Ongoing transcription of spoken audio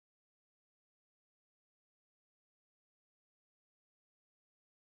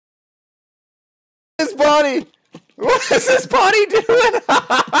his body? What is his body doing?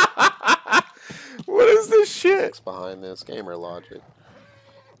 What is this shit? Behind this gamer logic.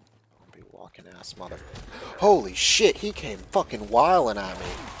 Be walking ass mother. Holy shit, he came fucking wilding at me.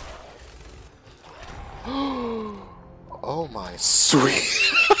 Oh my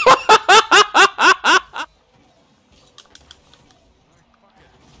sweet.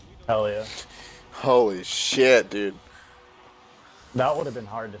 Hell yeah. Holy shit, dude. That would have been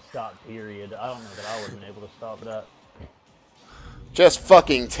hard to stop, period. I don't know that I would have been able to stop that. Just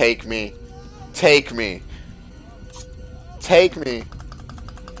fucking take me. Take me. Take me.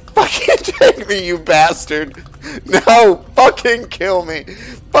 Fucking take me, you bastard. No, fucking kill me.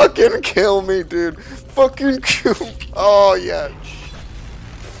 Fucking kill me, dude. Fucking kill me. Oh, yeah.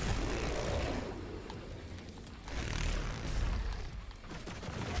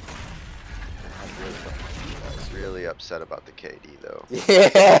 I was really upset about the KD though.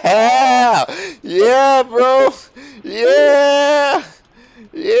 Yeah! Yeah, bro! Yeah!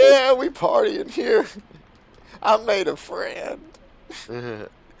 Yeah, we partying here. I made a friend.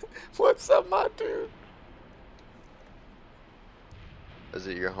 What's up, my dude? Is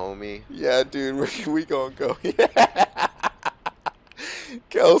it your homie? Yeah, dude, we gonna go. Yeah.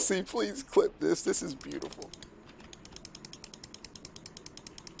 Kelsey, please clip this. This is beautiful.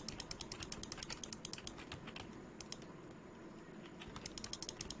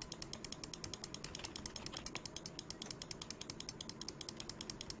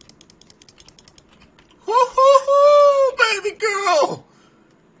 Woo-hoo-hoo, baby girl!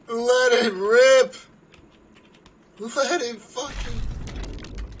 Let it rip! Let it fucking...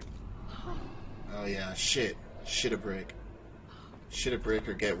 Oh yeah, shit. Shit a brick. Shit a brick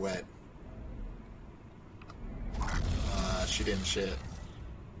or get wet. She didn't shit.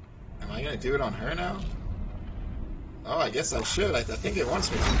 Am I gonna do it on her now? Oh, I guess I should. I think it wants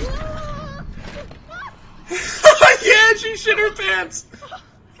me to. Yeah, she shit her pants!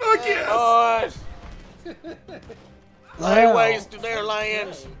 Fuck yeah! Lay waste to their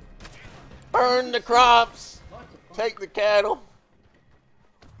lands. Burn the crops. Take the cattle.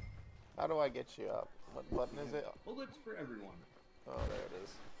 How do I get you up? What button is it? Well, it's for everyone. Oh, there it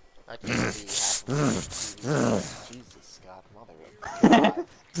is. I can't see half of Jesus, God, mother.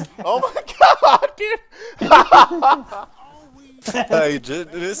 Oh my God, dude! Hey,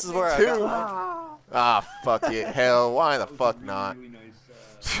 this is where I got... Ah, fuck it. Hell, why the fuck not?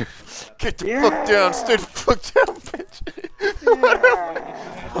 Get the fuck down, stay the fuck down, bitch.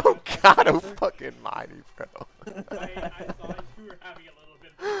 Oh God, I'm fucking mighty, bro. I thought you were having a little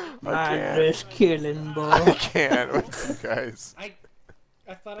bit. I Just killing, boy. I can't with you guys. I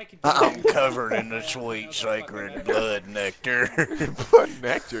thought I could. I'm covered in the sweet, sacred blood nectar. Blood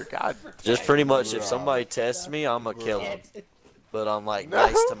nectar, God. Just pretty much, if somebody tests me, I'm gonna kill them. But I'm like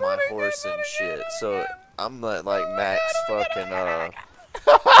nice to my horse and shit, so I'm like max fucking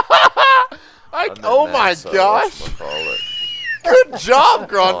Oh my gosh! Good job,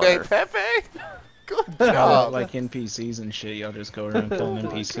 Grande Pepe. Good job. Like NPCs and shit, y'all just go around killing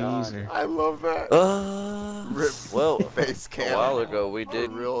NPCs. Or... I love that. Well, face cam. a while ago we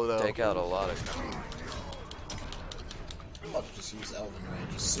did real, take out a lot of. I'm about to just use Elven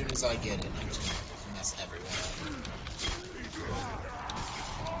Range as soon as I get it. I'm just gonna mess everyone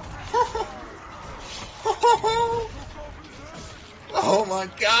up. Oh my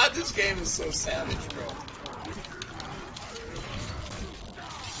God, this game is so savage, bro.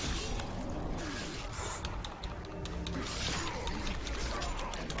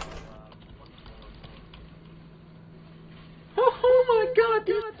 Oh my God,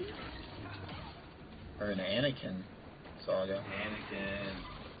 dude. Or an Anakin saga. Anakin.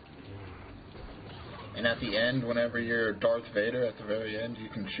 And at the end, whenever you're Darth Vader, at the very end, you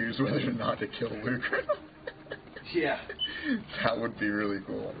can choose whether or not to kill Luke. Yeah. That would be really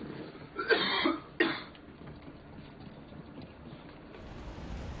cool.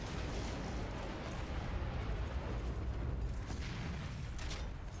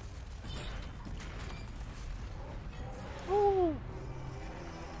 Ooh.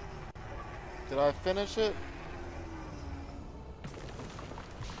 Did I finish it?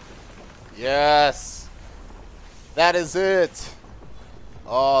 Yes! That is it!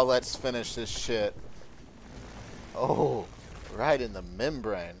 Oh, let's finish this shit. Oh, right in the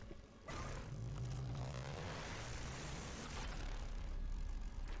membrane.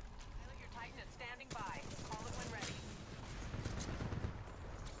 Your Titan is standing by. Call it when ready.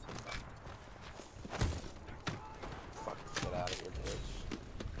 Fucking get out of here, bitch.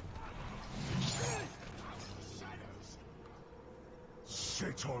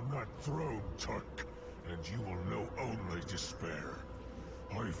 Sit on that throne, Turk, and you will know only despair.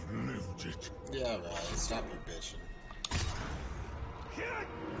 I've lived it. Yeah, right. Stop your bitching.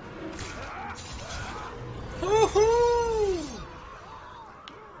 Woohoo!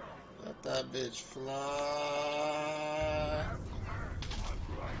 Let that bitch fly.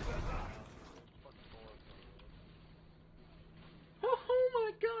 Oh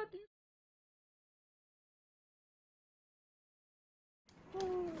my god, dude.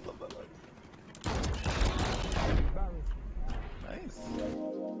 Nice.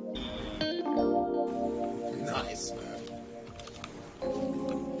 Nice, man.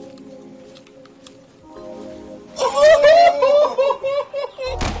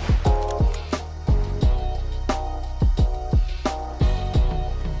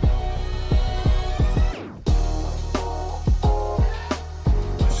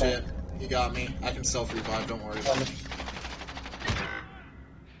 Shit, he got me. I can self-revive, don't worry about it.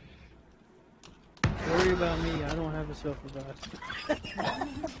 Worry about me, I don't have a self-revive.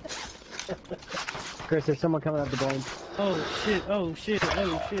 Chris, there's someone coming up the blind. Oh shit, oh shit,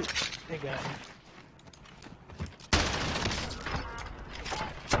 oh shit. They got me.